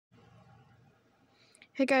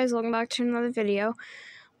Hey guys, welcome back to another video.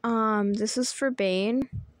 This is for Bane,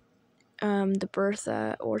 the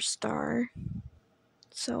Bertha or Star.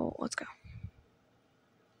 So let's go.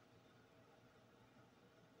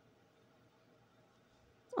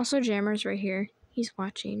 Also, Jammer's right here. He's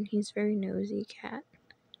watching. He's very nosy cat.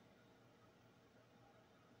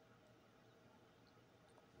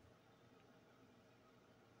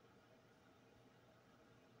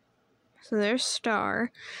 So there's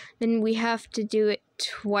Star. Then we have to do it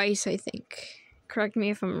twice, I think. Correct me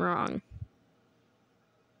if I'm wrong.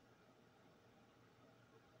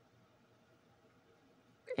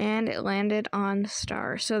 And it landed on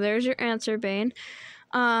Star. So there's your answer, Bane.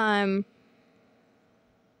 What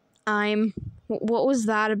was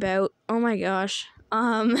that about? Oh my gosh.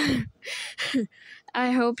 I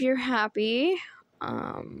hope you're happy.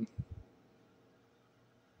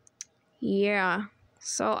 Yeah.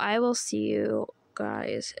 So I will see you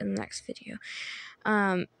guys in the next video.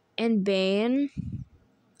 And Bane,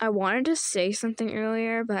 I wanted to say something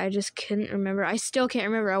earlier, but I just couldn't remember. I still can't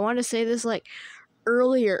remember. I wanted to say this like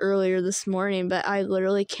earlier this morning, but I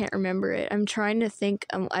literally can't remember it. I'm trying to think.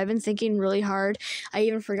 I've been thinking really hard. I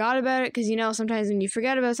even forgot about it because, you know, sometimes when you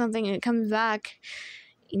forget about something and it comes back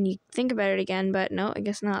and you think about it again, but no, I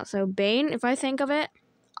guess not. So Bane, if I think of it,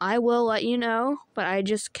 I will let you know, but I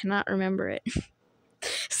just cannot remember it.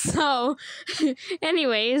 So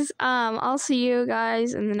anyways, I'll see you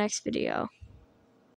guys in the next video.